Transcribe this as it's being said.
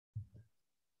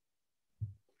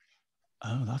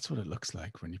Oh, that's what it looks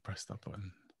like when you press that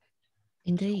button.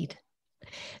 Indeed.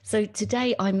 So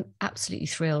today I'm absolutely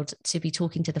thrilled to be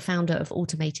talking to the founder of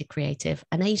Automated Creative,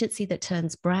 an agency that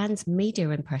turns brands'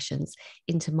 media impressions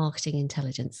into marketing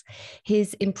intelligence.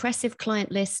 His impressive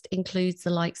client list includes the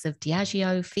likes of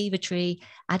Diageo, Fevertree,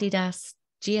 Adidas,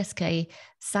 GSK,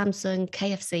 Samsung,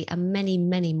 KFC, and many,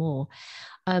 many more.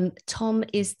 Tom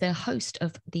is the host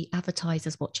of the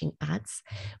Advertisers Watching Ads,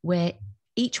 where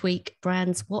each week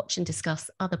brands watch and discuss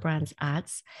other brands'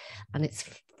 ads, and it's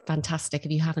fantastic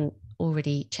if you haven't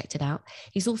already checked it out.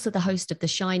 He's also the host of the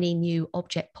Shiny New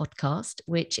Object podcast,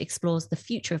 which explores the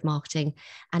future of marketing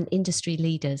and industry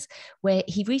leaders, where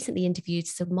he recently interviewed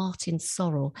Sir Martin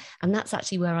Sorrell. And that's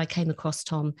actually where I came across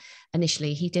Tom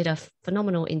initially. He did a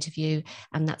phenomenal interview,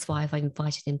 and that's why I've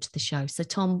invited him to the show. So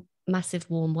Tom, massive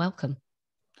warm welcome.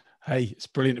 Hey, it's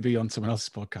brilliant to be on someone else's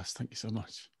podcast. Thank you so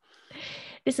much.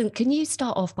 Listen, can you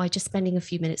start off by just spending a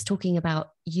few minutes talking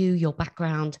about you, your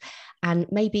background, and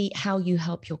maybe how you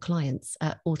help your clients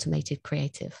at Automated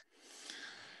Creative?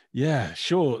 Yeah,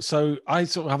 sure. So I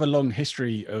sort of have a long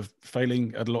history of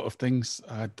failing at a lot of things.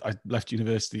 I left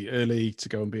university early to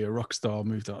go and be a rock star,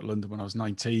 moved out of London when I was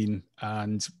 19.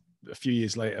 And a few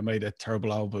years later, made a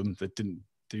terrible album that didn't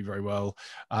do very well.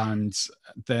 And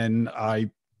then I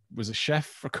was a chef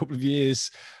for a couple of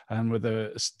years and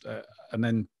and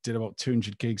then did about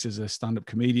 200 gigs as a stand-up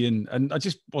comedian. And I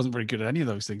just wasn't very good at any of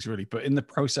those things really. But in the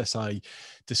process, I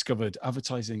discovered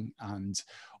advertising and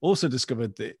also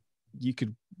discovered that you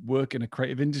could work in a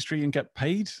creative industry and get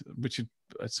paid, which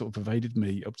had sort of evaded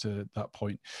me up to that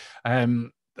point.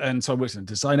 And so I worked in a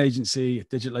design agency, a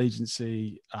digital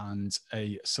agency, and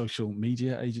a social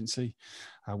media agency,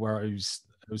 where I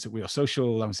was at We Are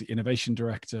Social. I was the innovation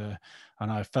director,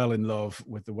 and I fell in love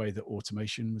with the way that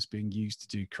automation was being used to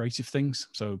do creative things.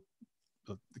 So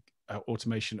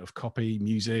automation of copy,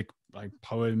 music, like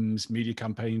poems, media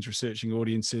campaigns, researching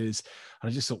audiences. And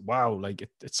I just thought, wow, like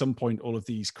at some point, all of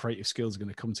these creative skills are going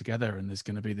to come together, and there's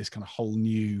going to be this kind of whole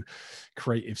new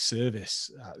creative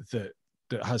service that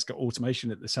has got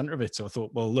automation at the center of it. So I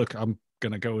thought, well, look, I'm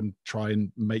going to go and try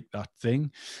and make that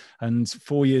thing. And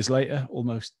 4 years later,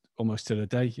 almost to the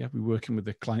day, yeah, we're working with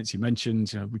the clients you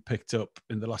mentioned. You know, we picked up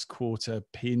in the last quarter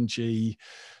P&G,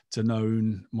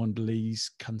 Danone,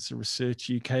 Mondelez, Cancer Research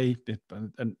UK,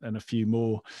 and a few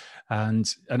more.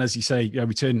 And as you say, yeah,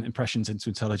 we turn impressions into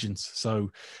intelligence.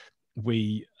 So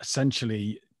we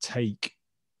essentially take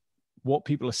what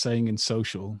people are saying in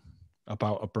social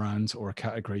about a brand or a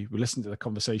category. We listen to the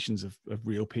conversations of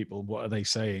real people. What are they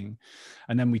saying?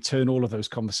 And then we turn all of ththose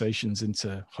conversations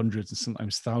into hundreds and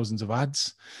sometimes thousands of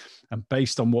ads. And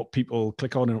based on what people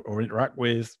click on or interact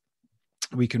with,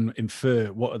 we can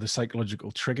infer what are the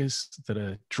psychological triggers that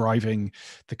are driving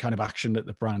the kind of action that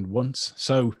the brand wants.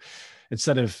 So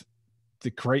instead of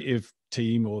the creative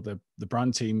team or the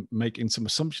brand team making some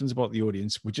assumptions about the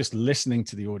audience, we're just listening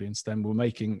to the audience. Then we're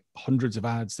making hundreds of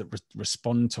ads that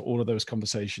respond to all of those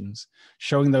conversations,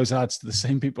 showing those ads to the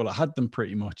same people that had them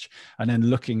pretty much, and then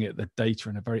looking at the data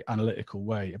in a very analytical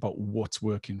way about what's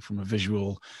working from a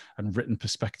visual and written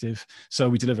perspective. So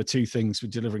we deliver two things. We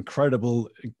deliver incredible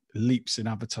leaps in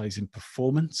advertising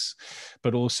performance,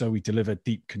 but also we deliver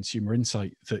deep consumer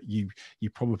insight that you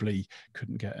probably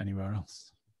couldn't get anywhere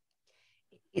else.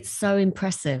 It's so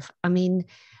impressive. I mean,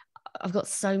 I've got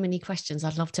so many questions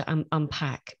I'd love to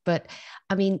unpack, but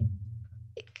I mean,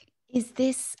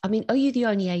 are you the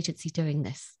only agency doing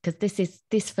this? Because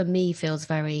this for me feels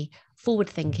very forward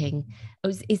thinking.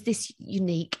 Is this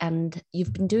unique? And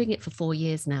you've been doing it for 4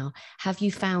 years now. Have you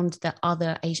found that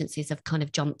other agencies have kind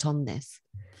of jumped on this?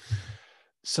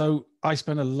 So I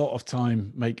spend a lot of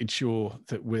time making sure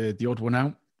that we're the odd one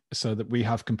out, so that we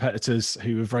have competitors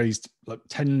who have raised like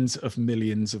tens of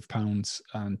millions of pounds.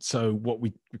 And so what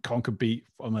we can't compete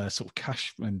from a sort of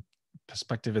cash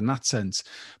perspective in that sense,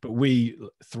 but we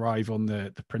thrive on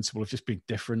the principle of just being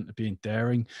different, being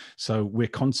daring. So we're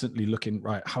constantly looking,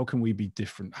 right, how can we be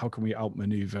different? How can we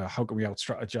outmaneuver? How can we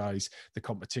out-strategize the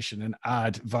competition and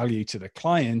add value to the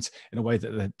client in a way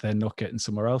that they're not getting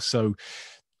somewhere else? So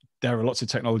there are lots of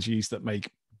technologies that make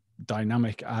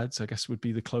dynamic ads, I guess, would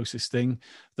be the closest thing.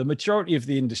 The majority of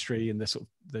the industry in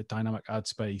the dynamic ad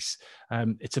space,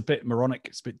 it's a bit moronic,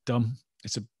 it's a bit dumb.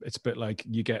 It's a bit like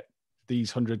you get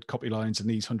these 100 copy lines and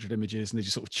these 100 images, and they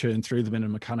just sort of churn through them in a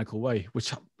mechanical way,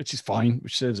 which is fine,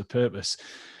 which serves a purpose,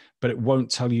 but it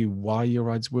won't tell you why your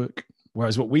ads work.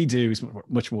 Whereas what we do is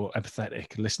much more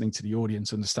empathetic, listening to the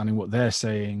audience, understanding what they're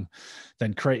saying,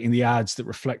 then creating the ads that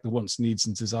reflect the wants, needs,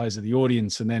 and desires of the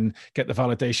audience, and then get the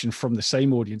validation from the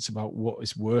same audience about what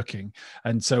is working.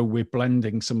 And so we're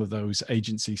blending some of those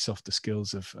agency softer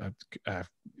skills of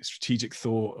strategic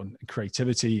thought and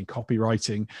creativity and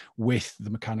copywriting with the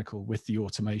mechanical, with the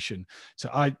automation.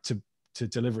 To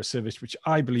deliver a service which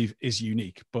I believe is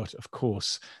unique, but of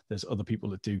course there's other people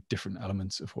that do different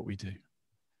elements of what we do.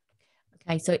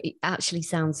 Okay, so it actually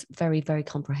sounds very, very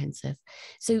comprehensive.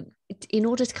 So in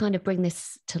order to kind of bring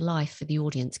this to life for the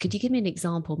audience, could you give me an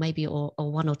example, maybe, or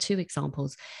one or two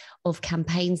examples of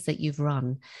campaigns that you've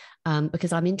run?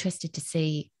 Because I'm interested to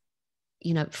see,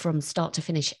 from start to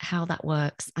finish, how that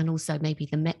works, and also maybe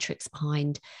the metrics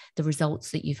behind the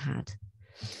results that you've had.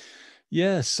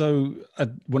 Yeah, so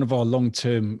one of our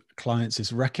long-term clients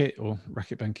is Reckitt, or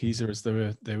Reckitt Benckiser, as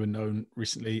they were known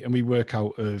recently, and we work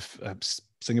out of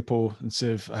Singapore and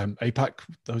serve APAC,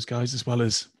 those guys, as well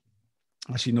as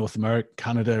actually North America,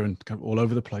 Canada, and kind of all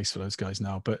over the place for those guys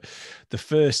now. But the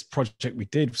first project we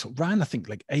did sort of ran, I think,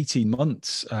 like 18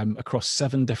 months across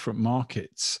 7 different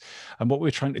markets. And what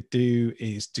we're trying to do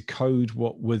is decode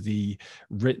what were the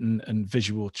written and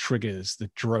visual triggers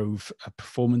that drove a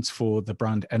performance for the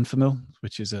brand Enfamil,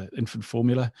 which is an infant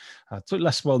formula. It's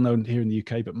less well known here in the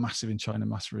UK, but massive in China,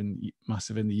 massive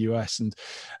in the US. And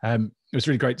it was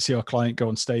really great to see our client go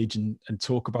on stage and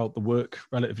talk about the work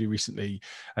relatively recently.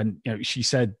 And she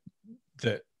said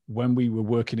that when we were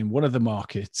working in one of the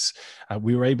markets,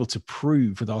 we were able to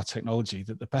prove with our technology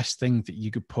that the best thing that you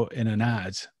could put in an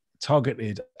ad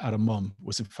targeted at a mom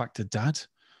was in fact a dad.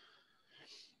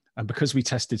 And because we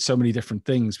tested so many different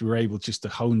things, we were able just to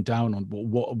hone down on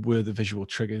what were the visual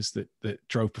triggers that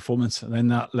drove performance. And then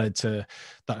that led to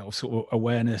that sort of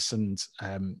awareness and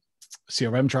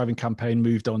CRM driving campaign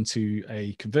moved on to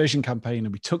a conversion campaign,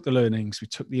 and we took the learnings, we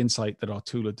took the insight that our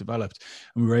tool had developed,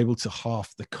 and we were able to halve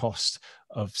the cost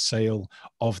of sale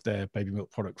of their baby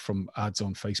milk product from ads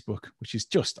on Facebook, which is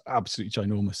just absolutely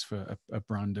ginormous for a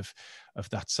brand of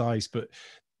that size. But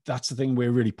that's the thing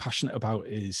we're really passionate about,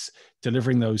 is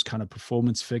delivering those kind of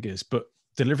performance figures, but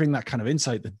delivering that kind of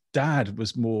insight that dad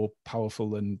was more powerful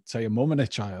than, say, a mom and a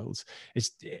child. It's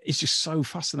just so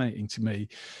fascinating to me,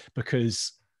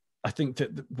 because I think that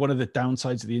one of the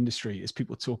downsides of the industry is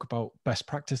people talk about best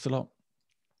practice a lot.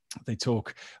 They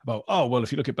talk about, oh, well,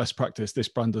 if you look at best practice, this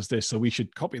brand does this, so we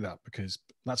should copy that, because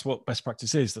that's what best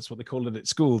practice is. That's what they call it at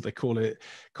school. They call it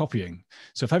copying.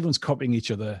 So if everyone's copying each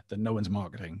other, then no one's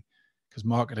marketing, because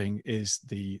marketing is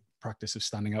the practice of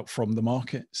standing out from the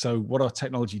market. So what our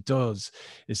technology does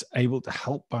is able to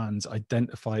help brands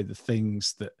identify the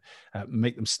things that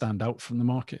make them stand out from the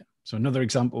market. So another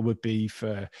example would be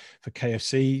for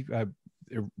KFC, a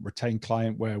retained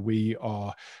client, where we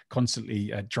are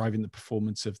constantly driving the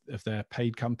performance of their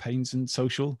paid campaigns and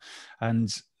social.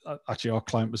 And actually our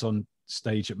client was on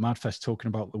stage at MadFest talking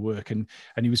about the work, and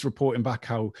he was reporting back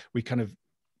how we kind of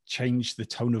change the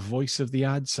tone of voice of the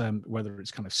ads, whether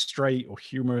it's kind of straight or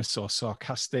humorous or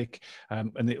sarcastic,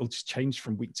 and it'll just change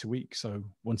from week to week. So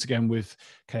once again, with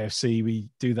KFC, we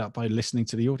do that by listening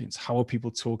to the audience. How are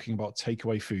people talking about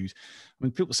takeaway food? I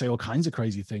mean, people say all kinds of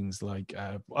crazy things like,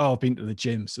 oh, I've been to the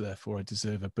gym, so therefore I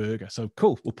deserve a burger. So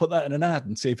cool, we'll put that in an ad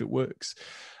and see if it works.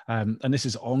 And this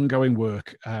is ongoing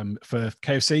work. For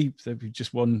KFC, they've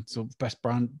just won sort of best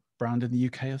brand in the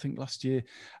UK, I think, last year.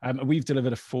 And we've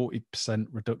delivered a 40%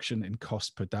 reduction in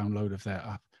cost per download of their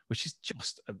app, which is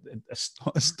just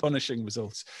astonishing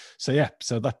results. So yeah,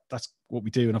 so that's what we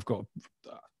do. And I've got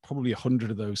probably 100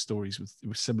 of those stories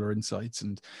with similar insights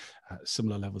and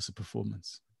similar levels of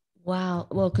performance. Wow.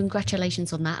 Well,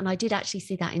 congratulations on that. And I did actually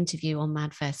see that interview on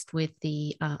MadFest with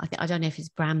the, I don't know if he's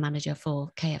brand manager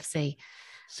for KFC.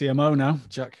 CMO now,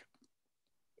 Jack.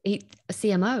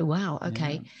 CMO. Wow.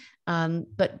 Okay. Yeah.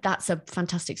 But that's a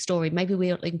fantastic story. Maybe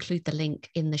we'll include the link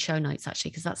in the show notes,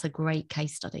 actually, because that's a great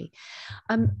case study.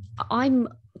 I'm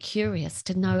curious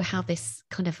to know how this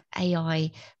kind of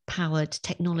AI powered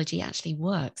technology actually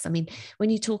works. I mean, when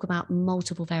you talk about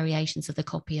multiple variations of the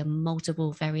copy and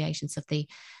multiple variations of the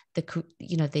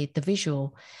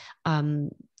visual,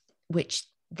 which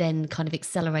then kind of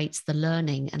accelerates the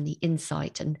learning and the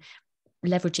insight and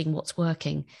leveraging what's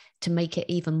working to make it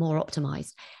even more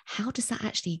optimized. How does that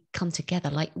actually come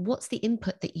together? Like, what's the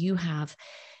input that you have?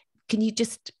 Can you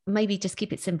just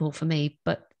keep it simple for me,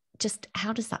 but just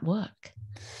how does that work?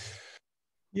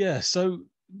 Yeah, so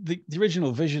the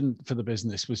original vision for the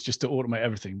business was just to automate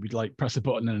everything. We'd like press a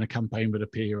button and a campaign would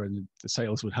appear and the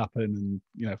sales would happen,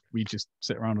 and we'd just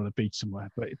sit around on a beach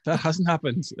somewhere. But that hasn't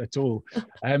happened at all.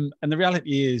 And the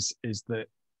reality is that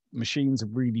machines are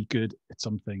really good at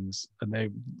some things, and they're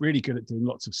really good at doing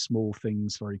lots of small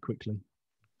things very quickly.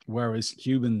 Whereas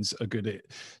humans are good at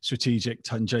strategic,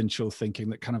 tangential thinking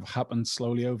that kind of happens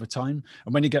slowly over time.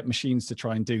 And when you get machines to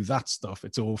try and do that stuff,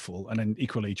 it's awful. And then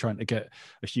equally trying to get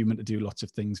a human to do lots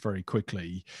of things very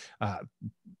quickly,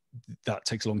 that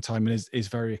takes a long time and is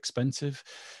very expensive.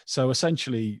 So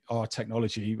essentially our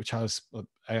technology, which has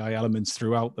AI elements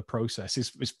throughout the process,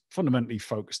 is fundamentally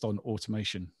focused on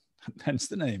automation, hence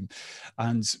the name.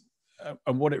 And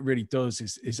what it really does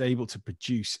is able to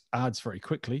produce ads very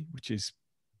quickly, which is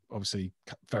obviously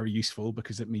very useful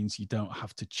because it means you don't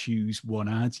have to choose one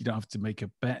ad. You don't have to make a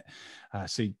bet.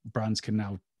 So brands can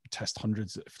now test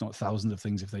hundreds, if not thousands of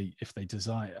things if they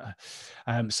desire.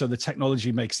 So the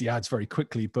technology makes the ads very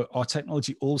quickly, but our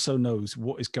technology also knows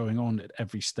what is going on at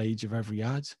every stage of every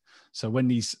ad. So when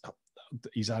these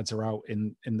ads are out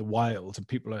in the wild and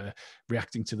people are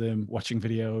reacting to them, watching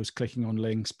videos, clicking on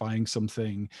links, buying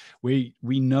something, we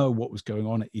know what was going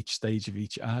on at each stage of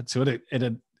each ad. So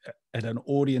at an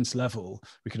audience level,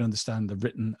 we can understand the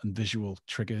written and visual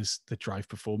triggers that drive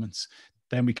performance.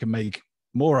 Then we can make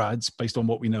more ads based on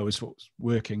what we know is what's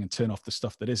working and turn off the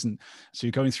stuff that isn't. So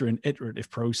you're going through an iterative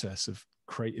process of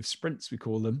creative sprints, we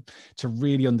call them, to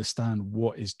really understand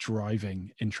what is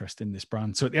driving interest in this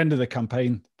brand. So at the end of the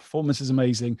campaign, performance is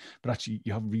amazing, but actually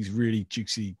you have these really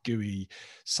juicy, gooey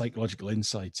psychological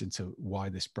insights into why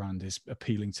this brand is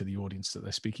appealing to the audience that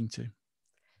they're speaking to.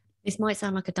 This might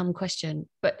sound like a dumb question,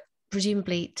 but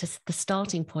presumably the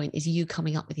starting point is you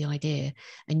coming up with the idea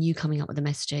and you coming up with the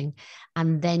messaging,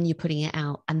 and then you're putting it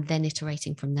out and then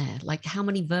iterating from there. Like, how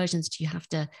many versions do you have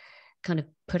to kind of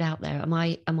put out there? Am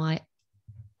I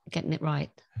getting it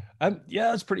right? Yeah,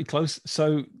 that's pretty close.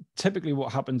 So typically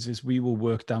what happens is we will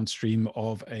work downstream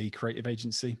of a creative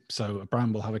agency. So a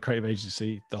brand will have a creative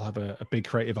agency. They'll have a big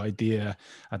creative idea.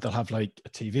 They'll have like a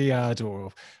TV ad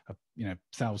or,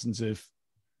 thousands of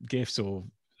GIFs or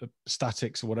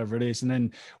statics or whatever it is, and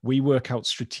then we work out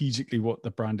strategically what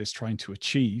the brand is trying to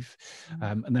achieve,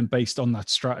 and then based on that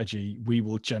strategy we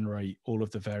will generate all of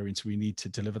the variants we need to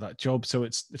deliver that job. So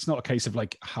it's not a case of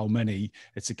like how many,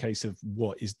 it's a case of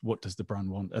what does the brand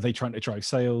want. Are they trying to drive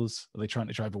sales? Are they trying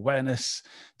to drive awareness?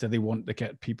 Do they want to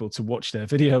get people to watch their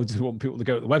video? Do they want people to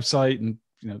go to the website and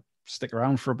stick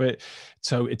around for a bit?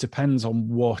 So it depends on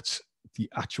what the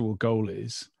actual goal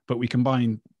is, but we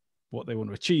combine what they want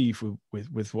to achieve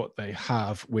with what they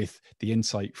have with the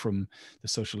insight from the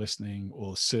social listening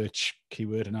or search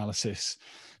keyword analysis.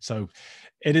 So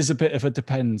it is a bit of a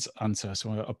depends answer,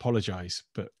 so I apologize,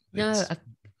 but no,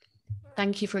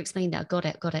 thank you for explaining that. Got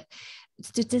it.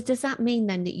 Does that mean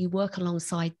then that you work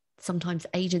alongside sometimes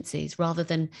agencies rather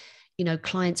than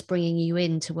clients bringing you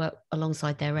in to work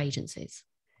alongside their agencies?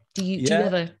 Do you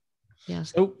ever? Yeah.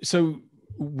 So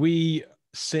we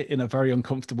sit in a very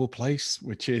uncomfortable place,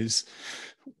 which is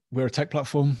we're a tech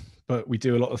platform, but we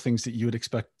do a lot of things that you would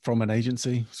expect from an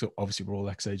agency. So obviously we're all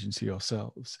ex-agency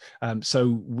ourselves.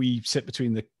 So we sit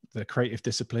between the creative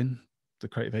discipline, the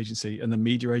creative agency, and the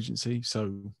media agency.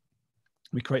 So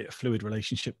we create a fluid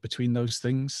relationship between those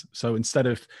things. So instead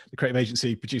of the creative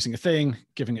agency producing a thing,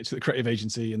 giving it to the creative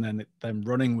agency, and then them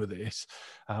running with it,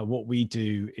 what we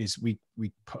do is we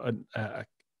put a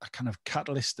kind of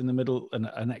catalyst in the middle and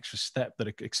an extra step that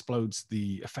explodes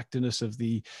the effectiveness of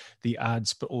the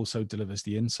ads, but also delivers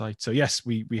the insight. So yes,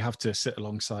 we have to sit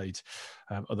alongside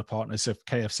other partners. So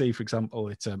KFC, for example,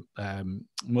 it's a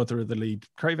Mother of the lead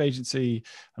creative agency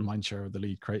and Mindshare of the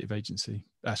lead creative agency.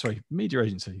 Media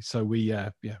agency. So we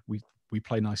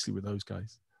play nicely with those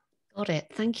guys. Got it.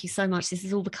 Thank you so much. This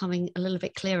is all becoming a little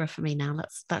bit clearer for me now.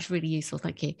 That's really useful.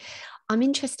 Thank you. I'm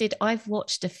interested. I've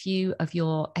watched a few of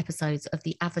your episodes of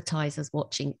the advertisers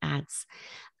watching ads,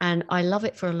 and I love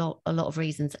it for a lot of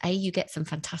reasons. A, you get some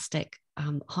fantastic,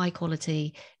 high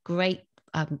quality, great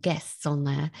guests on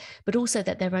there, but also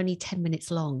that they're only 10 minutes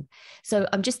long. So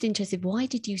I'm just interested, why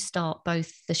did you start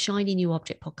both the Shiny New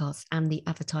Object podcast and the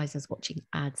advertisers watching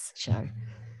ads show?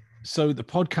 So the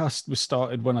podcast was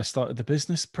started when I started the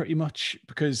business, pretty much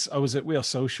because I was at We Are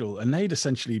Social and they'd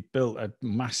essentially built a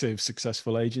massive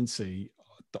successful agency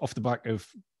off the back of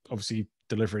obviously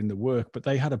delivering the work, but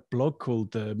they had a blog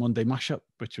called the Monday Mashup,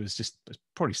 which was just,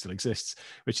 probably still exists,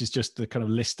 which is just the kind of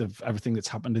list of everything that's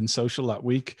happened in social that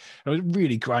week. And it was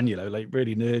really granular, like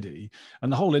really nerdy.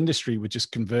 And the whole industry would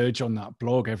just converge on that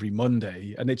blog every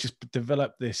Monday. And it just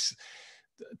developed this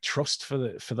trust for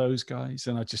those guys.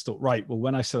 And I just thought, right, well,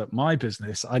 when I set up my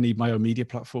business, I need my own media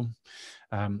platform.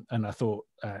 And I thought,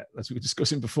 as we were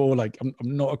discussing before, like I'm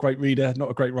not a great reader,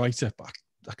 not a great writer, but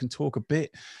I can talk a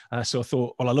bit. So I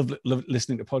thought, well, I love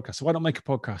listening to podcasts, so why not make a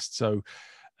podcast? So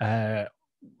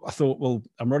I thought, well,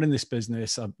 I'm running this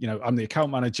business. I'm the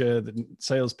account manager, the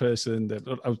salesperson.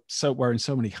 I was wearing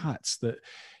so many hats that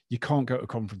you can't go to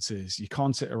conferences. You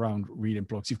can't sit around reading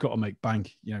blogs. You've got to make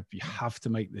bank. You have to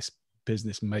make this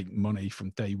business make money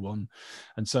from day one.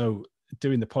 And so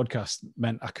doing the podcast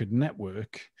meant I could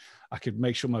network. I could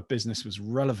make sure my business was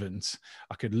relevant.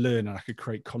 I could learn and I could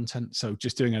create content. So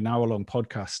just doing an hour-long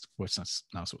podcast, which that's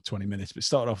now sort of 20 minutes, but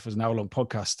started off as an hour-long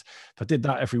podcast. If I did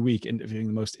that every week, interviewing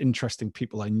the most interesting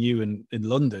people I knew in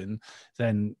London,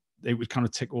 then it would kind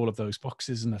of tick all of those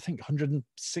boxes. And I think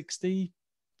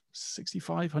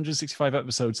 165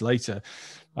 episodes later,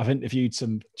 I've interviewed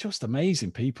some just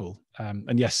amazing people.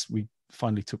 And yes, we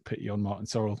finally took pity on Martin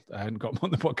Sorrell and got him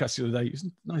on the podcast the other day. He's a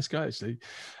nice guy, actually.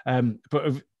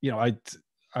 But I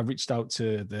reached out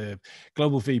to the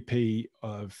global VP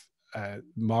of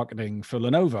marketing for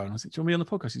Lenovo, and I was like, "Do you want me on the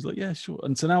podcast?" He's like, "Yeah, sure."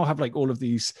 And so now I have like all of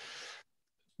these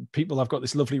people I've got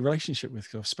this lovely relationship with,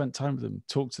 because I've spent time with them,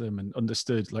 talked to them, and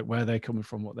understood like where they're coming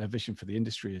from, what their vision for the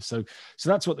industry is. So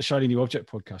that's what the Shiny New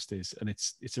Object podcast is, and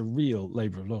it's a real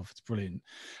labor of love. It's brilliant.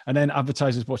 And then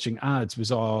Advertisers Watching Ads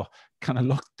was our kind of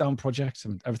lockdown project,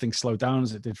 and everything slowed down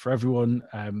as it did for everyone.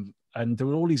 And there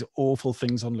were all these awful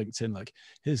things on LinkedIn, like,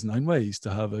 here's 9 ways to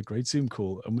have a great Zoom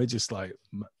call. And we're just like,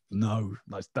 no,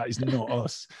 that is not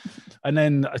us. And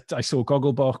then I saw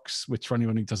Gogglebox, which for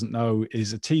anyone who doesn't know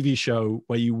is a TV show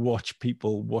where you watch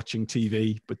people watching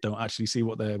TV, but don't actually see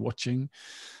what they're watching.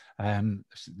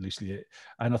 That's loosely it.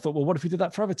 And I thought, well, what if we did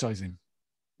that for advertising?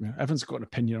 Everyone's got an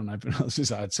opinion on everyone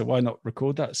else's ad, so why not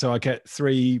record that? So I get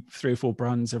three or four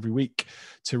brands every week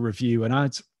to review an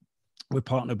ad. We're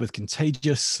partnered with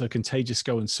Contagious. So Contagious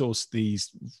go and source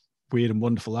these weird and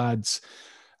wonderful ads,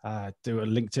 do a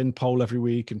LinkedIn poll every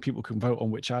week, and people can vote on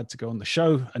which ad to go on the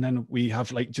show. And then we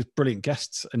have like just brilliant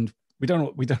guests, and we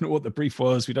don't know what the brief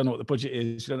was. We don't know what the budget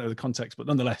is. We don't know the context, but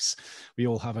nonetheless, we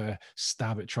all have a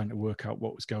stab at trying to work out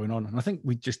what was going on. And I think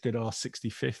we just did our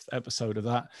 65th episode of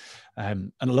that.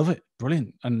 And I love it.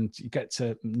 Brilliant. And you get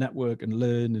to network and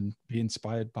learn and be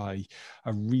inspired by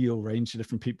a real range of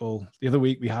different people. The other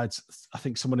week we had, I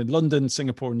think, someone in London,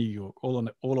 Singapore, and New York, all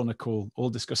on a call, all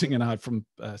discussing an ad from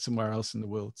somewhere else in the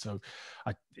world. So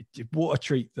what a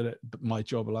treat that my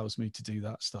job allows me to do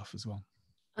that stuff as well.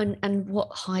 And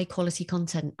what high quality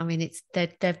content. I mean,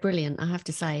 they're brilliant, I have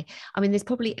to say. I mean, there's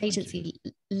probably agency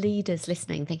leaders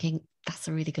listening thinking, that's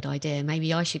a really good idea.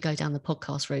 Maybe I should go down the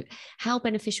podcast route. How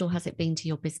beneficial has it been to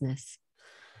your business?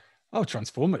 Oh,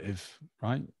 transformative,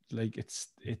 right? Like it's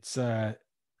done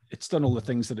all the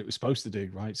things that it was supposed to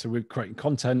do, right? So we're creating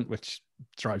content which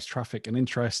drives traffic and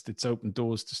interest. It's opened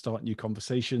doors to start new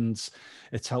conversations.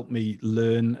 It's helped me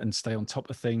learn and stay on top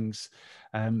of things.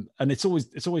 And it's always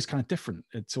kind of different.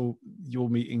 You're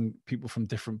meeting people from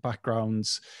different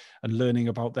backgrounds and learning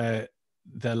about their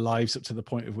lives up to the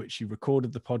point of which you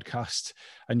recorded the podcast.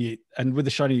 And with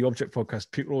the Shiny New Object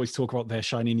podcast, people always talk about their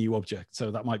shiny new object.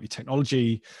 So that might be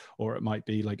technology, or it might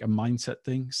be like a mindset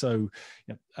thing. So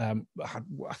I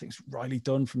think it's Riley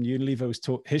Dunn from Unilever was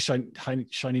his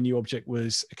shiny new object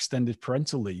was extended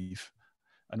parental leave.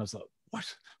 And I was like,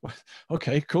 what?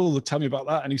 Okay, cool. Tell me about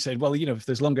that. And he said, well, if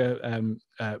there's longer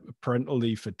parental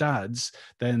leave for dads,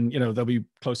 then, they'll be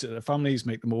closer to their families,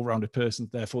 make them all-rounded person.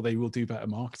 Therefore, they will do better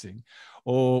marketing.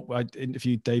 Or I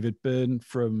interviewed David Byrne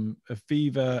from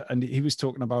Aviva, and he was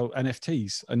talking about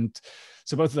NFTs. And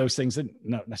so both of those things I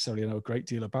don't necessarily know a great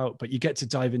deal about, but you get to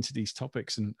dive into these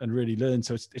topics and really learn.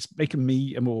 So it's making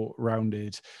me a more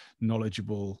rounded,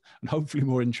 knowledgeable, and hopefully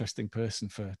more interesting person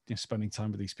for spending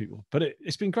time with these people. But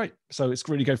it's been great. So it's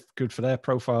really good for their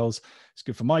profiles. It's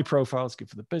good for my profile. It's good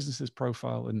for the business's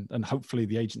profile. And hopefully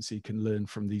the agency can learn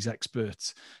from these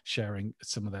experts sharing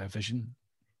some of their vision.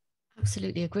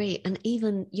 Absolutely agree. And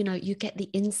even, you get the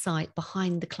insight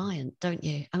behind the client, don't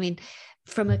you? I mean,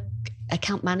 from an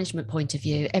account management point of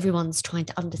view, everyone's trying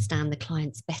to understand the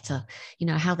clients better,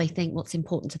 how they think, what's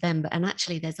important to them. And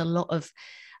actually, there's a lot of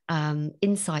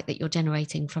insight that you're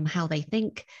generating from how they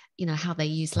think, how they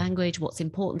use language, what's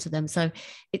important to them. So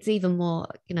it's even more,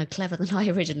 clever than I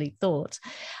originally thought.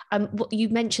 You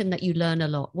mentioned that you learn a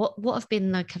lot. What have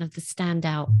been the kind of the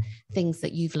standout things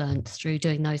that you've learned through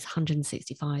doing those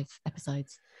 165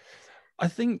 episodes? I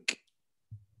think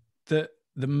that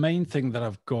the main thing that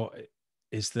I've got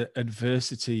is that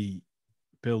adversity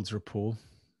builds rapport.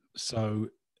 So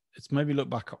it's made me look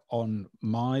back on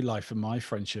my life and my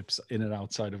friendships in and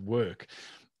outside of work.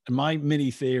 And my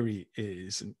mini theory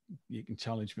is, and you can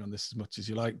challenge me on this as much as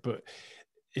you like, but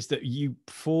is that you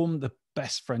form the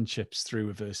best friendships through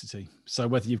adversity. So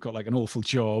whether you've got like an awful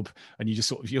job and you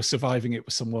just you're surviving it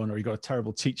with someone, or you've got a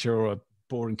terrible teacher or a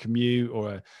boring commute,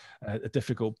 or a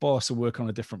difficult boss, or work on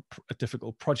a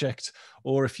difficult project,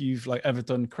 or if you've like ever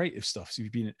done creative stuff. So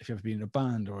if you've ever been in a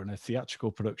band or in a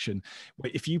theatrical production,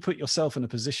 if you put yourself in a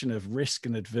position of risk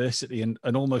and adversity and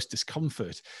almost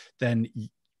discomfort, then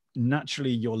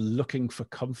naturally you're looking for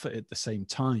comfort at the same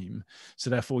time. So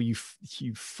therefore you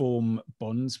form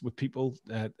bonds with people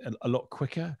a lot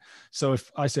quicker. So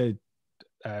if I said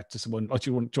to someone, "Oh, do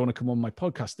you want to come on my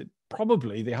podcast?"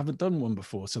 Probably they haven't done one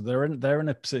before, so they're in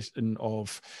a position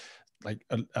of like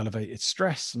elevated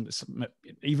stress, and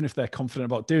even if they're confident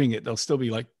about doing it, they'll still be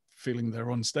like feeling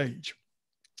they're on stage.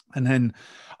 And then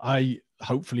I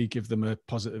hopefully give them a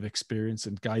positive experience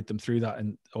and guide them through that,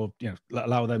 and or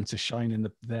allow them to shine in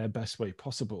their best way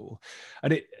possible.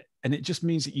 And it just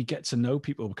means that you get to know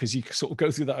people, because you sort of go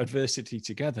through that adversity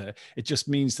together. It just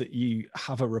means that you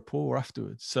have a rapport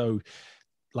afterwards. So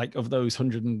like of those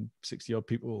 160 odd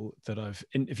people that I've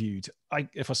interviewed,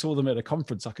 if I saw them at a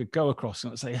conference, I could go across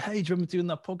and say, "Hey, do you remember doing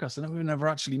that podcast? I know we've never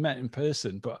actually met in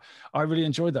person, but I really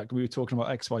enjoyed that. We were talking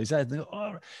about X, Y, Z." Go,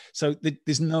 "Oh." So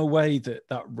there's no way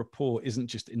that rapport isn't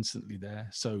just instantly there.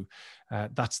 So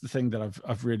that's the thing that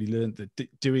I've really learned,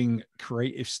 that doing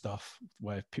creative stuff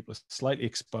where people are slightly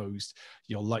exposed,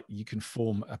 you can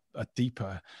form a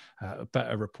deeper, a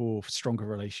better rapport, stronger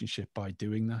relationship by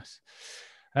doing that.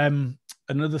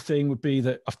 Another thing would be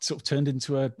that I've sort of turned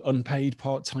into an unpaid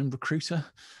part-time recruiter.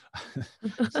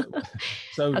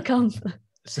 so, How come?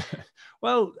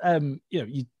 Well,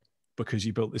 because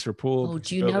you built this rapport, Oh, because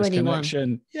do you you built know this anyone?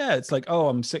 connection. Yeah, it's like, "Oh,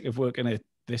 I'm sick of working at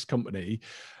this company.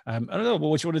 I don't know, well,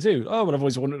 what do you want to do?" "Oh, well, I've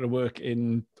always wanted to work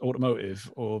in automotive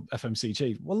or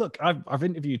FMCG." Well, look, I've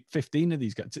interviewed 15 of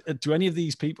these guys. Do any of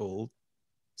these people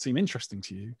seem interesting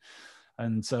to you?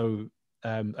 And so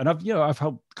and I've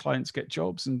helped clients get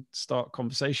jobs and start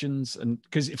conversations. And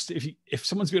because if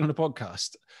someone's been on a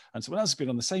podcast and someone else has been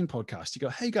on the same podcast, you go,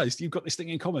 "Hey guys, you've got this thing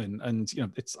in common." And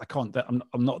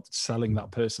I'm not selling that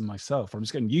person myself. I'm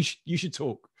just going, you should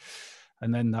talk.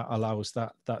 And then that allows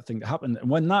that thing to happen. And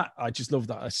when I just love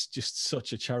that. It's just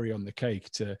such a cherry on the cake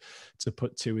to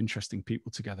put two interesting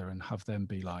people together and have them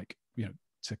be like,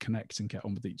 to connect and get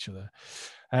on with each other.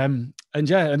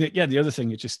 The other thing,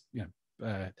 it just,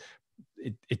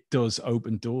 it does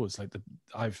open doors. Like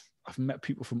I've met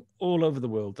people from all over the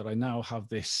world that I now have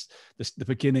the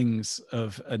beginnings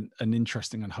of an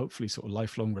interesting and hopefully sort of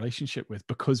lifelong relationship with,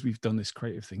 because we've done this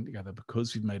creative thing together,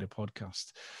 because we've made a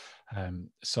podcast.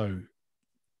 So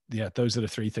yeah, those are the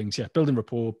three things. Yeah, building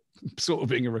rapport, sort of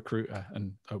being a recruiter,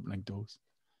 and opening doors.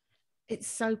 It's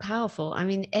so powerful. I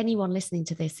mean, anyone listening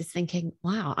to this is thinking,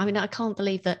 wow. I mean, I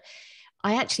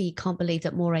actually can't believe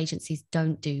that more agencies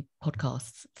don't do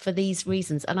podcasts for these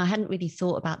reasons. And I hadn't really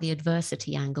thought about the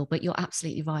adversity angle, but you're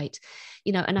absolutely right.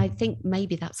 And I think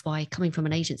maybe that's why, coming from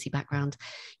an agency background,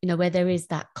 where there is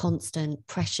that constant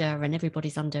pressure and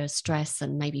everybody's under stress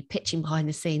and maybe pitching behind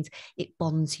the scenes, it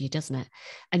bonds you, doesn't it?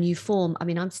 And you form, I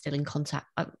mean, I'm still in contact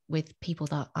with people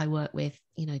that I worked with,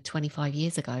 25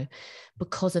 years ago,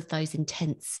 because of those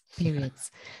intense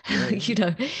periods.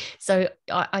 So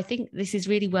I think this is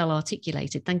really well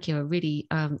articulated. Thank you. I really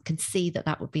can see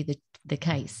that would be the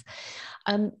case.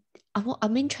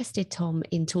 I'm interested, Tom,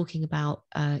 in talking about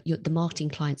the marketing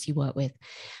clients you work with,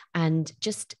 and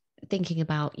just thinking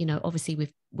about, obviously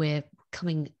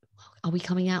are we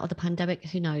coming out of the pandemic?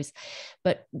 Who knows?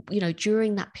 But,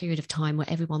 during that period of time where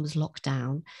everyone was locked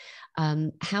down,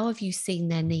 how have you seen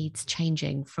their needs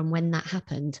changing from when that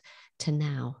happened to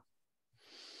now?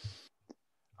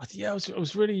 Yeah, I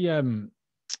was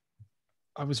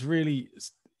really,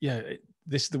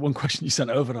 this is the one question you sent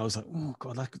over, and I was like, "Oh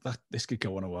God, this could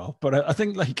go on a while." But I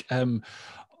think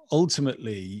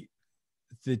ultimately,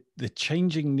 the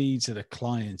changing needs of the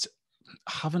clients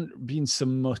haven't been so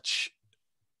much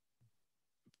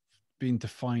being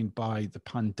defined by the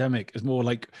pandemic, as more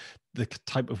like the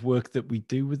type of work that we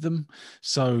do with them.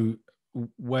 So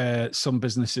where some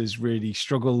businesses really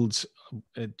struggled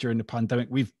during the pandemic,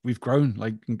 we've grown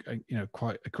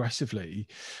quite aggressively,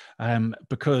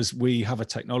 because we have a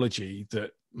technology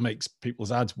that makes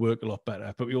people's ads work a lot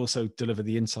better, but we also deliver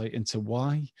the insight into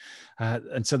why.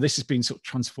 And so this has been sort of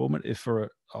transformative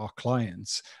for our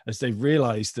clients, as they've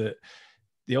realized that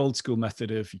the old school method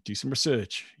of, you do some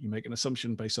research, you make an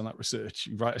assumption based on that research,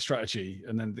 you write a strategy,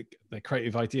 and then the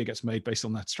creative idea gets made based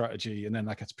on that strategy, and then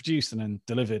that gets produced and then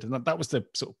delivered. And that was the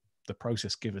sort of the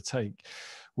process, give or take.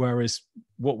 Whereas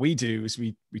what we do is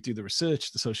we do the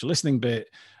research, the social listening bit,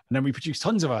 and then we produce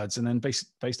tons of ads, and then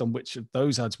based on which of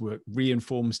those ads work,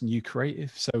 reinforms new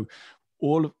creative. So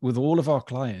with all of our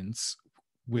clients,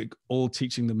 we're all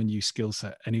teaching them a new skill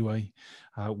set anyway.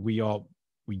 We are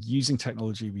we're using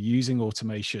technology, we're using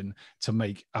automation to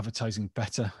make advertising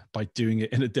better by doing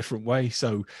it in a different way.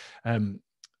 So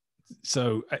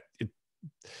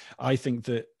I think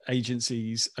that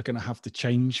agencies are going to have to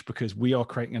change, because we are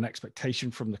creating an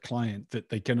expectation from the client that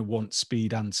they're going to want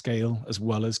speed and scale as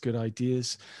well as good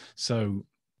ideas. So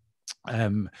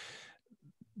I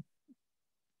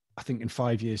think in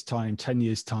 5 years' time, 10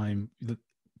 years' time,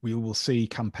 we will see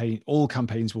all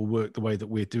campaigns will work the way that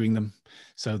we're doing them.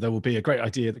 So there will be a great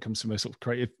idea that comes from a sort of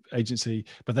creative agency,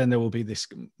 but then there will be this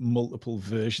multiple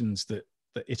versions that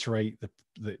iterate,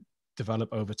 that develop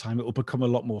over time. It will become a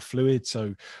lot more fluid.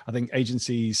 So I think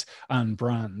agencies and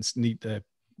brands need to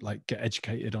get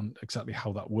educated on exactly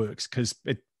how that works, because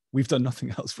we've done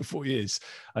nothing else for 4 years,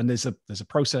 and there's a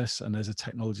process and there's a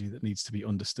technology that needs to be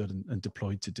understood and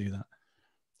deployed to do that.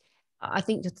 I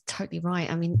think you're totally right.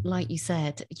 I mean, like you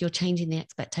said, you're changing the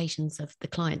expectations of the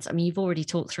clients. I mean, you've already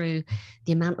talked through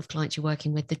the amount of clients you're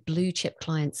working with, the blue chip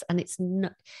clients, and it's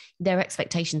not, their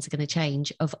expectations are going to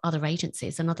change of other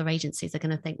agencies, and other agencies are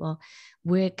going to think, well,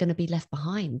 we're going to be left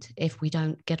behind if we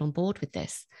don't get on board with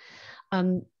this.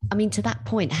 I mean, to that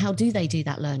point, how do they do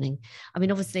that learning? I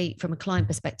mean, obviously, from a client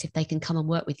perspective, they can come and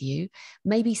work with you.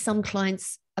 Maybe some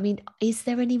clients, I mean, is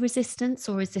there any resistance,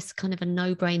 or is this kind of a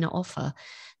no-brainer offer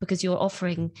because you're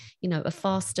offering, a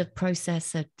faster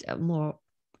process, a more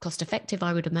cost-effective,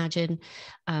 I would imagine,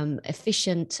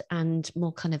 efficient, and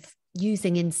more kind of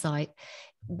using insight?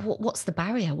 What's the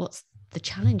barrier? What's the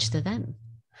challenge to them?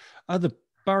 The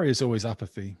barrier is always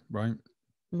apathy, right?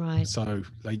 Right. So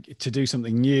to do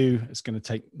something new, it's going to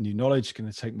take new knowledge, it's going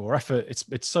to take more effort.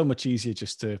 It's so much easier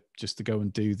just to go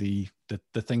and do the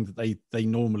thing that they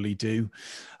normally do.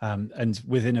 And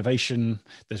with innovation,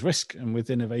 there's risk, and with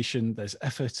innovation, there's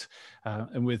effort.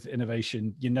 And with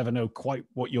innovation, you never know quite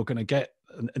what you're going to get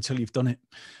until you've done it.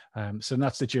 So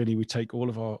that's the journey we take all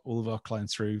of our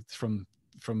clients through, from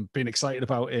being excited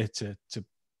about it to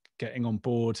getting on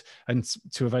board, and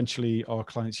to eventually our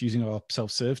clients using our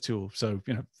self-serve tool. So,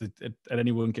 at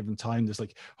any one given time, there's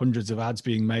hundreds of ads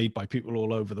being made by people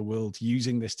all over the world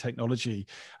using this technology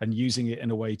and using it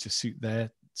in a way to suit their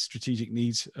strategic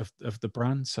needs of the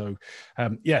brand. So,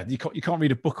 you can't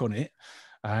read a book on it.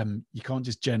 You can't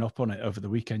just gen up on it over the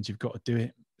weekend. You've got to do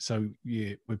it. So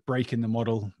we're breaking the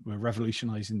model. We're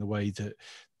revolutionizing the way that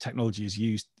technology is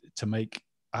used to make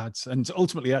ads. And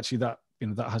ultimately, actually, that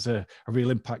has a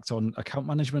real impact on account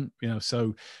management.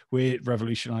 So we're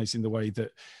revolutionizing the way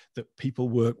that people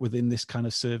work within this kind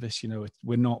of service.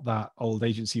 We're not that old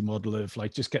agency model of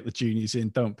just get the juniors in,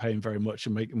 don't pay them very much,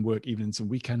 and make them work evenings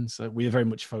and weekends. So we are very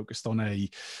much focused on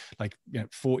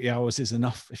 40 hours is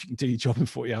enough. If you can do your job in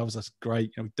 40 hours, that's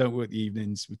great. We don't work the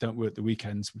evenings, we don't work the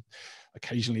weekends.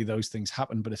 Occasionally those things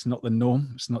happen, but it's not the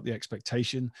norm. It's not the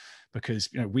expectation, because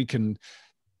we can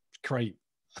create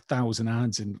 1,000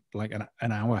 ads in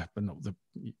an hour, but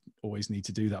you always need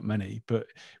to do that many. But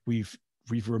we've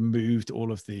removed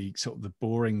all of the sort of the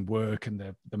boring work and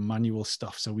the manual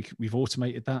stuff, so we've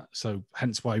automated that. So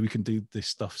hence why we can do this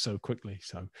stuff so quickly.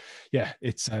 So yeah,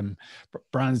 it's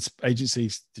brands,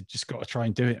 agencies, just got to try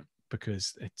and do it,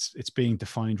 because it's being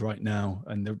defined right now,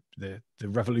 and the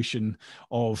revolution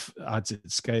of ads at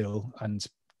scale and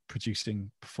producing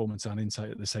performance and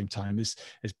insight at the same time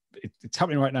it's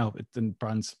happening right now, and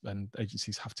brands and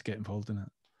agencies have to get involved in it.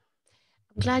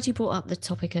 I'm glad you brought up the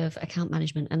topic of account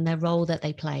management and their role that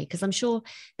they play, because I'm sure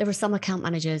there are some account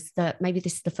managers that maybe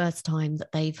this is the first time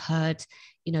that they've heard,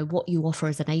 what you offer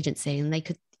as an agency, and they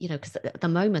could, because at the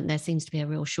moment there seems to be a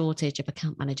real shortage of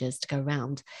account managers to go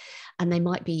around, and they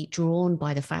might be drawn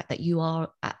by the fact that you are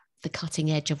at the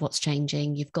cutting edge of what's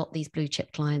changing. You've got these blue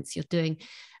chip clients, you're doing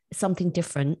something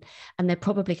different, and they're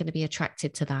probably going to be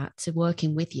attracted to that, to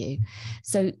working with you.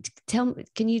 So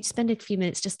can you spend a few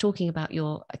minutes just talking about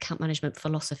your account management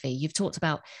philosophy? You've talked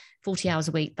about 40 hours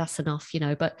a week, that's enough,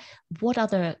 but what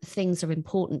other things are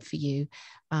important for you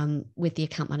with the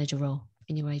account manager role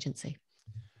in your agency?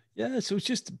 Yeah, so it's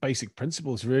just basic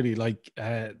principles, really.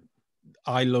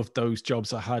 I loved those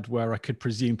jobs I had where I could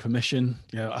presume permission,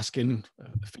 asking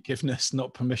forgiveness,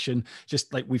 not permission.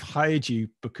 Just we've hired you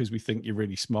because we think you're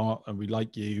really smart and we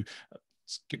like you.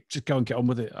 Just go and get on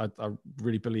with it. I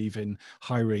really believe in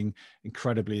hiring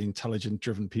incredibly intelligent,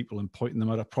 driven people and pointing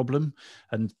them at a problem.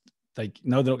 And they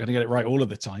know they're not going to get it right all of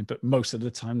the time, but most of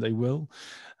the time they will.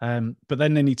 But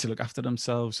then they need to look after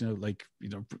themselves,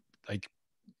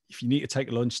 if you need to take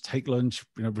lunch, take lunch.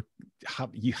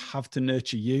 You have to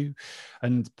nurture you,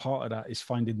 and part of that is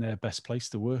finding their best place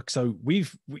to work. So we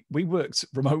worked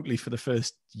remotely for the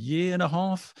first year and a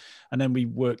half, and then we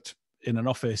worked in an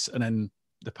office, and then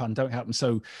the pandemic happened.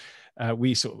 So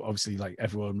we sort of, obviously, like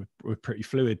everyone, we're pretty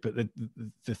fluid, but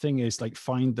the thing is, like,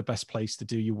 find the best place to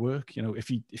do your work. You know, if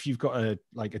you've got a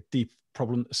deep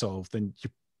problem to solve, then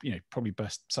probably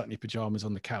best sat in your pajamas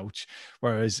on the couch.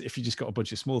 Whereas if you just got a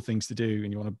bunch of small things to do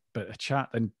and you want a bit of chat,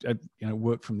 then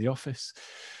work from the office.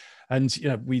 And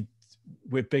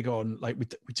we're big on, like,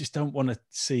 we just don't want to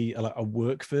see a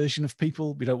work version of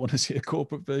people. We don't want to see a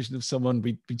corporate version of someone.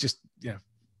 We just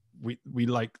we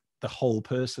like the whole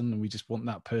person, and we just want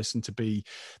that person to be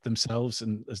themselves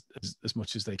and as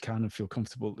much as they can and feel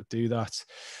comfortable to do that.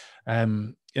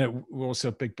 We're also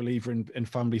a big believer in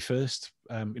family first.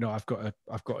 I've got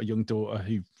a young daughter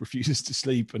who refuses to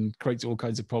sleep and creates all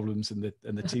kinds of problems, and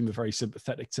the team are very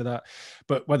sympathetic to that.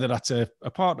 But whether that's a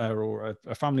partner or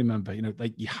a family member,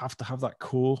 you have to have that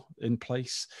core in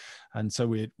place. And so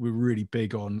we're really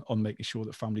big on making sure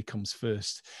that family comes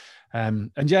first. As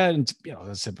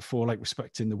I said before, like,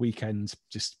 respecting the weekend,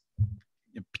 just,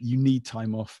 you need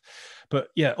time off. But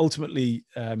yeah, ultimately,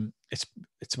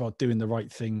 it's about doing the right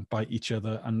thing by each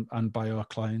other and by our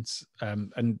clients.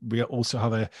 And we also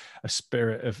have a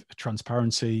spirit of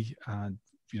transparency, and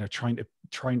trying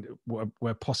to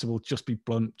where possible, just be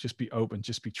blunt, just be open,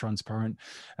 just be transparent,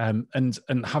 and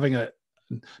having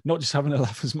not just having a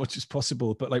laugh as much as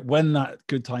possible, but, like, when that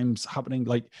good time's happening,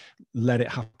 like, let it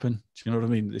happen. Do you know what I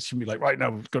mean? It shouldn't be like, right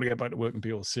now we've got to get back to work and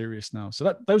be all serious now.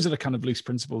 So those are the kind of loose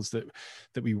principles that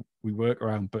we work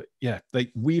around. But yeah,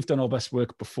 we've done our best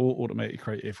work before Automated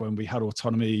Creative, when we had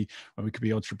autonomy, when we could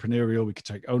be entrepreneurial, we could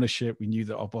take ownership, we knew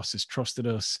that our bosses trusted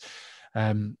us.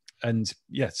 So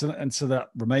that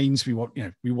remains. We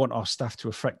want our staff to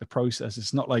affect the process.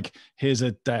 It's not like, here's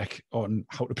a deck on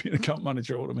how to be an account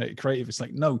manager or Automated Creative. It's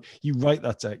like, no, you write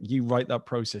that deck, you write that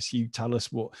process, you tell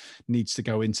us what needs to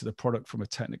go into the product from a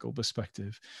technical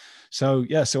perspective. So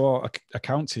our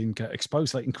account team get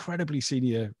exposed, like, incredibly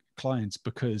senior clients,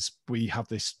 because we have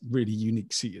this really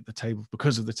unique seat at the table,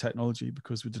 because of the technology,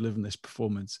 because we're delivering this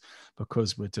performance,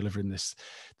 because we're delivering this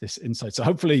insight. So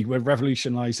hopefully we're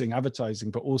revolutionizing advertising,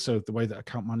 but also the way that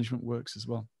account management works as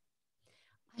well.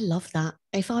 I love that.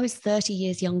 If I was 30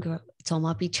 years younger, Tom,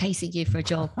 I'd be chasing you for a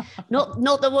job. Not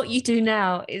that what you do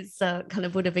now is kind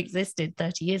of would have existed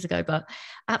 30 years ago, but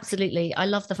absolutely. I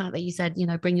love the fact that you said,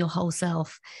 bring your whole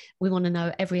self. We want to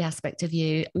know every aspect of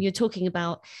you. You're talking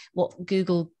about what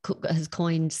Google has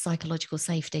coined psychological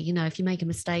safety. If you make a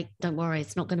mistake, don't worry.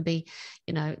 It's not going to be,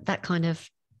 that kind of,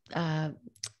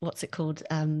 what's it called?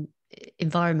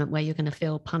 Environment where you're going to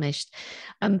feel punished.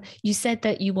 You said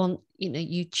that you want,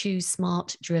 you choose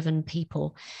smart, driven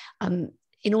people.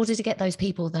 In order to get those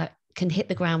people that can hit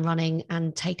the ground running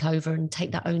and take over and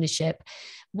take that ownership,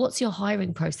 what's your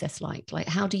hiring process like? Like,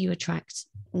 how do you attract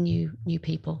new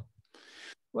people?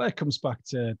 Well, it comes back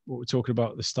to what we're talking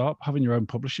about at the start, having your own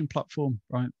publishing platform,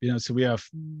 right? So we have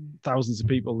thousands of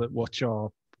people that watch our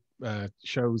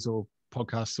shows or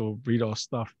podcasts or read our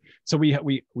stuff. So we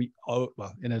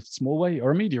in a small way,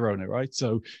 are a media owner, right?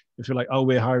 So if you're like, oh,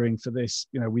 we're hiring for this,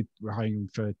 we're hiring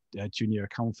for junior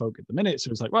account folk at the minute. So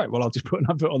it's like, right, well, I'll just put an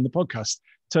advert on the podcast,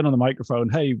 turn on the microphone.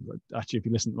 Hey, actually, if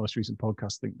you listen to the most recent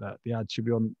podcast, I think that the ad should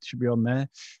be on there.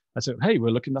 I said, hey,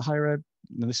 we're looking to hire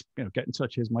this, get in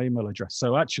touch. Here's my email address.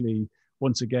 So actually,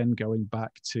 once again, going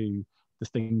back to the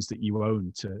things that you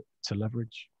own to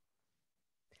leverage.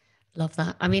 Love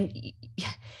that. I mean,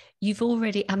 you've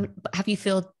already, have you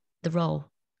filled the role?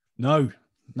 No,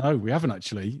 we haven't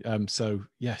actually. So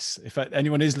yes, if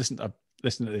anyone is listening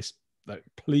to this,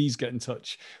 please get in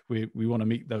touch. We want to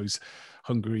meet those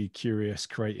hungry, curious,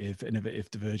 creative, innovative,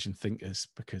 divergent thinkers,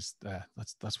 because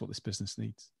that's what this business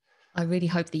needs. I really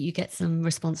hope that you get some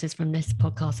responses from this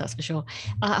podcast, that's for sure.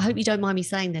 I hope you don't mind me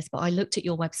saying this, but I looked at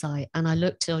your website and I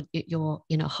looked at your,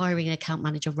 hiring an account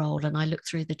manager role, and I looked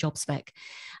through the job spec.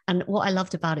 And what I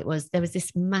loved about it was there was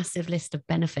this massive list of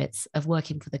benefits of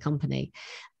working for the company.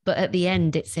 But at the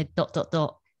end, it said ...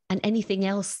 and anything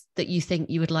else that you think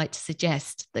you would like to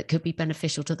suggest that could be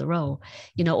beneficial to the role,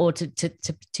 or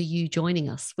to you joining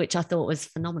us, which I thought was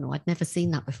phenomenal. I'd never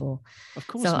seen that before. Of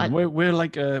course, so we're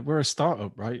like we're a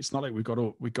startup, right? It's not like we got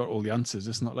all the answers.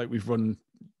 It's not like we've run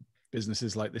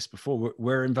businesses like this before.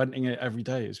 We're inventing it every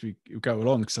day as we go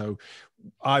along. So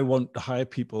I want to hire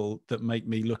people that make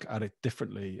me look at it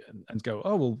differently and go,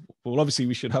 oh, well, obviously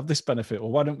we should have this benefit,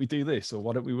 or why don't we do this, or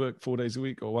why don't we work 4 days a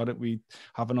week, or why don't we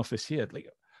have an office here?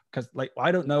 Because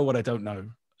I don't know what I don't know.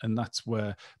 And that's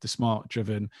where the smart,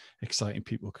 driven, exciting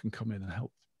people can come in and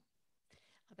help.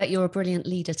 I But you're a brilliant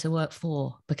leader to work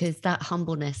for, because that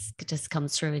humbleness just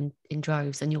comes through in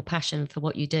droves, and your passion for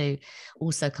what you do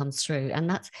also comes through. And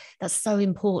that's so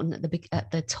important at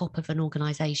the top of an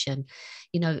organization.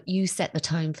 You know, you set the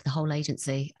tone for the whole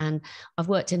agency. And I've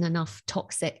worked in enough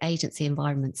toxic agency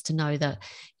environments to know that,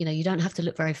 you know, you don't have to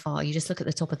look very far. You just look at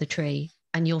the top of the tree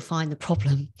and you'll find the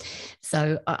problem.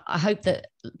 So I hope that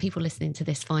people listening to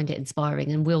this find it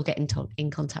inspiring and will get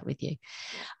in contact with you.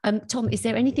 Tom, is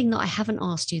there anything that I haven't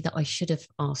asked you that I should have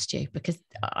asked you? Because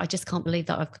I just can't believe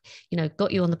that I've, you know,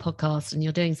 got you on the podcast and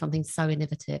you're doing something so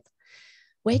innovative.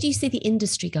 Where do you see the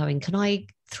industry going? Can I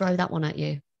throw that one at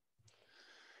you?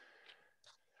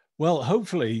 Well,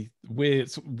 hopefully we're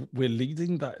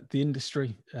leading the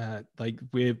industry. Like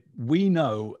we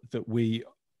know that we're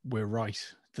right,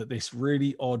 that this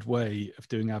really odd way of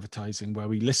doing advertising, where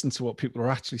we listen to what people are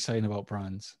actually saying about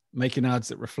brands, making ads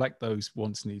that reflect those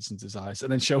wants, needs, and desires, and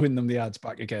then showing them the ads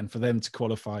back again for them to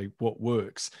qualify what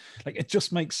works. Like, it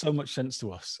just makes so much sense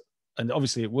to us. And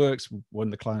obviously it works. We've won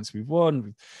the clients we've won.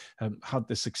 We've had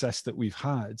the success that we've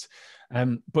had.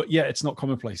 But yeah, it's not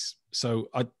commonplace. So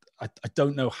I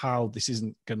don't know how this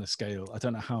isn't going to scale. I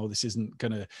don't know how this isn't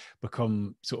going to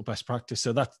become sort of best practice.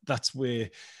 So that's where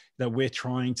that we're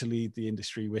trying to lead the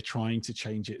industry. We're trying to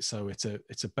change it so it's a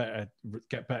better,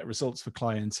 get better results for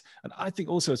clients. And I think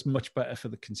also it's much better for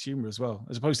the consumer as well,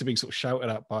 as opposed to being sort of shouted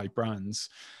at by brands.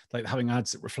 Like, having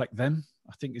ads that reflect them,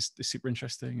 I think is super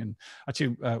interesting. And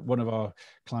actually, one of our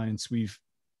clients, we've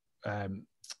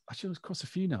actually, of course, a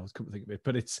few now, I couldn't think of it,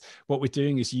 but it's what we're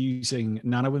doing is using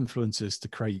nano influencers to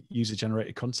create user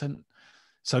generated content.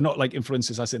 So not like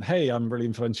influencers as in, hey, I'm really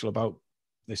influential about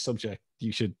this subject,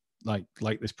 you should like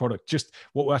this product. Just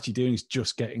what we're actually doing is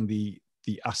just getting the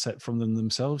asset from them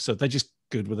themselves. So they're just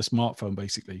good with a smartphone,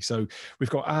 basically. So we've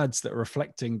got ads that are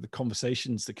reflecting the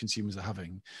conversations that consumers are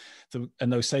having.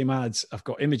 And those same ads have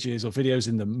got images or videos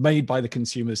in them made by the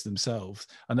consumers themselves.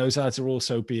 And those ads are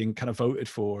also being kind of voted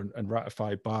for and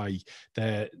ratified by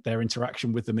their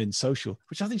interaction with them in social,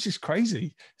 which I think is just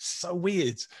crazy. So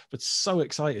weird, but so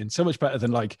exciting. So much better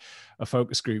than like a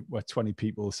focus group where 20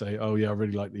 people say, oh yeah, I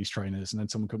really like these trainers. And then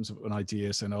someone comes up with an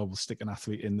idea saying, oh, we'll stick an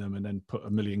athlete in them and then put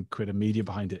 £1 million of media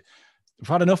behind it. We've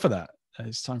had enough of that.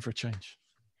 It's time for a change.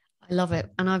 I love it.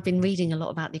 And I've been reading a lot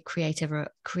about the creator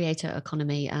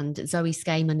economy, and Zoe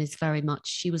Skaman is very much,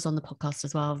 she was on the podcast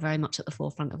as well, very much at the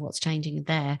forefront of what's changing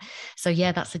there. So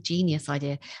yeah, that's a genius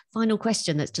idea. Final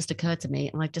question that's just occurred to me,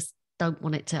 and I just don't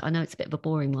want it to, I know it's a bit of a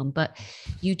boring one, but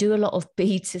you do a lot of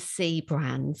B2C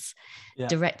brands,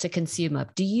 direct to consumer.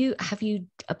 Have you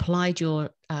applied your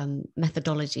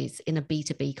methodologies in a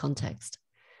B2B context?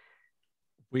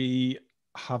 We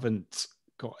haven't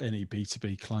got any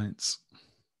B2B clients.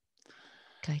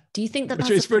 Okay. Do you think that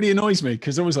Which really annoys me,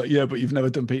 because I was like, yeah, but you've never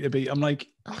done B2B. I'm like,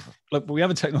 look, we have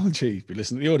a technology. We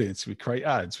listen to the audience. We create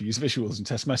ads. We use visuals and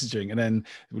test messaging. And then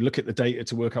we look at the data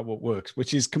to work out what works,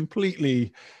 which is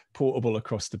completely portable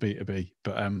across the B2B.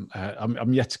 But I'm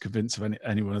yet to convince of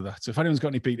anyone of that. So if anyone's got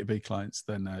any B2B clients,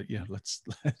 then yeah, let's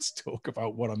talk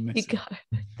about what I'm missing.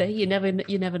 You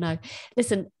never know.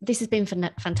 Listen, this has been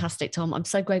fantastic, Tom. I'm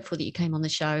so grateful that you came on the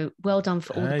show. Well done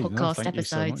for all the podcast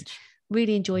episodes.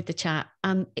 Really enjoyed the chat.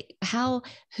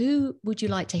 Who would you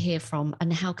like to hear from,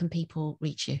 and how can people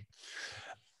reach you?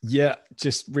 Yeah,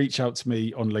 just reach out to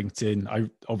me on LinkedIn. I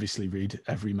obviously read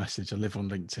every message. I live on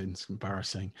LinkedIn. It's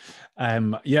embarrassing.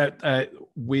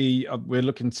 We're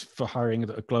looking for hiring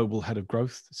a global head of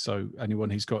growth. So anyone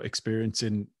who's got experience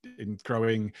in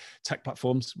growing tech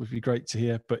platforms would be great to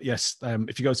hear. But yes,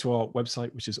 if you go to our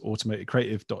website, which is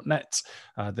automatedcreative.net,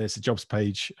 there's a jobs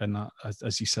page, and that,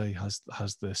 as you say, has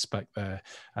the spec there,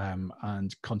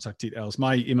 and contact details.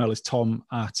 My email is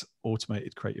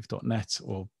tom@automatedcreative.net,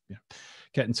 or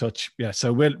get in touch. Yeah,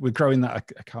 so we're growing that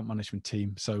account management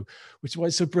team. So, which is why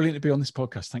it's so brilliant to be on this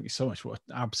podcast. Thank you so much. What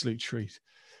an absolute treat.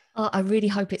 Oh, I really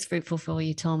hope it's fruitful for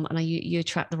you, Tom, and you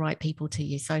attract the right people to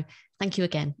you. So thank you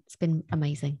again. It's been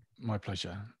amazing. My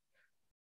pleasure.